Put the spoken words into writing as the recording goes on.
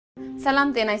ሰላም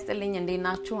ጤና ይስጥልኝ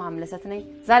እንዴናችሁ አምለሰት ነኝ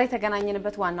ዛሬ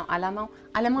ተገናኘንበት ዋናው ዓላማው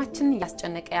ዓለማችንን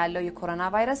ያስጨነቀ ያለው የኮሮና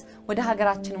ቫይረስ ወደ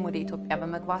ሀገራችንን ወደ ኢትዮጵያ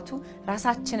በመግባቱ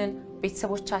ራሳችንን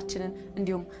ቤተሰቦቻችንን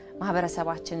እንዲሁም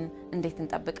ማህበረሰባችንን እንዴት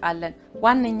እንጠብቃለን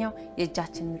ዋንኛው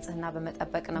የእጃችንን ንጽህና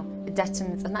በመጠበቅ ነው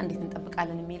እጃችንን ንጽህና እንዴት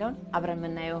እንጠብቃለን የሚለውን አብረን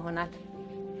እናየው ይሆናል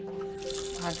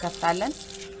አልከፍታለን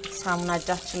ሳሙና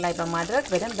እጃችን ላይ በማድረግ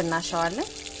በደንብ እናሻዋለን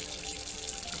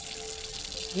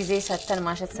ጊዜ ሰተን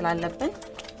ማሸት ስላለብን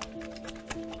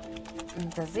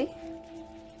እንደዚህ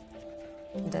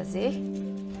እንደዚህ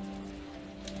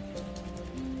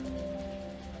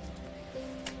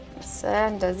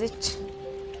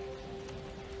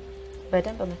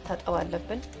በደንብ መታጠብ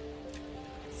አለብን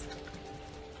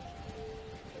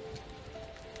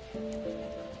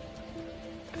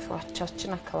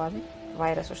ፏቻችን አካባቢ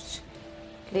ቫይረሶች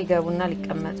ሊገቡና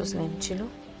ሊቀመጡ ስለሚችሉ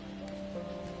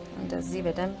እንደዚህ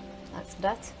በደንብ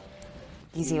አጽዳት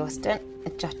ጊዜ ወስደን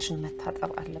እጃችን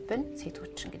መታጠብ አለብን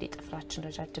ሴቶች እንግዲህ ጥፍራችን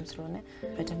ረጃጅም ስለሆነ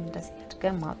በደንብ እንደዚህ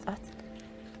አድርገን ማውጣት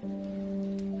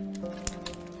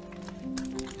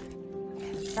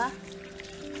ከዛ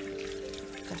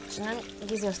እጃችንን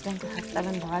ጊዜ ወስደን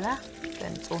ከታጠብን በኋላ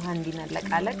በንጹህ ውሃ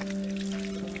እንዲነለቃለቅ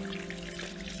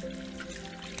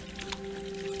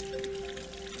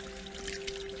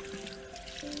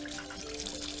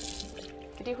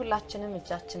እንግዲህ ሁላችንም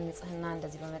እጃችን ንጽህና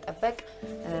እንደዚህ በመጠበቅ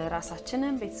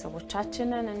ራሳችንን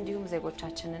ቤተሰቦቻችንን እንዲሁም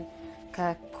ዜጎቻችንን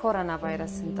ከኮሮና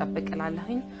ቫይረስ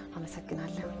እንጠብቅላለሁኝ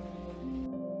አመሰግናለሁ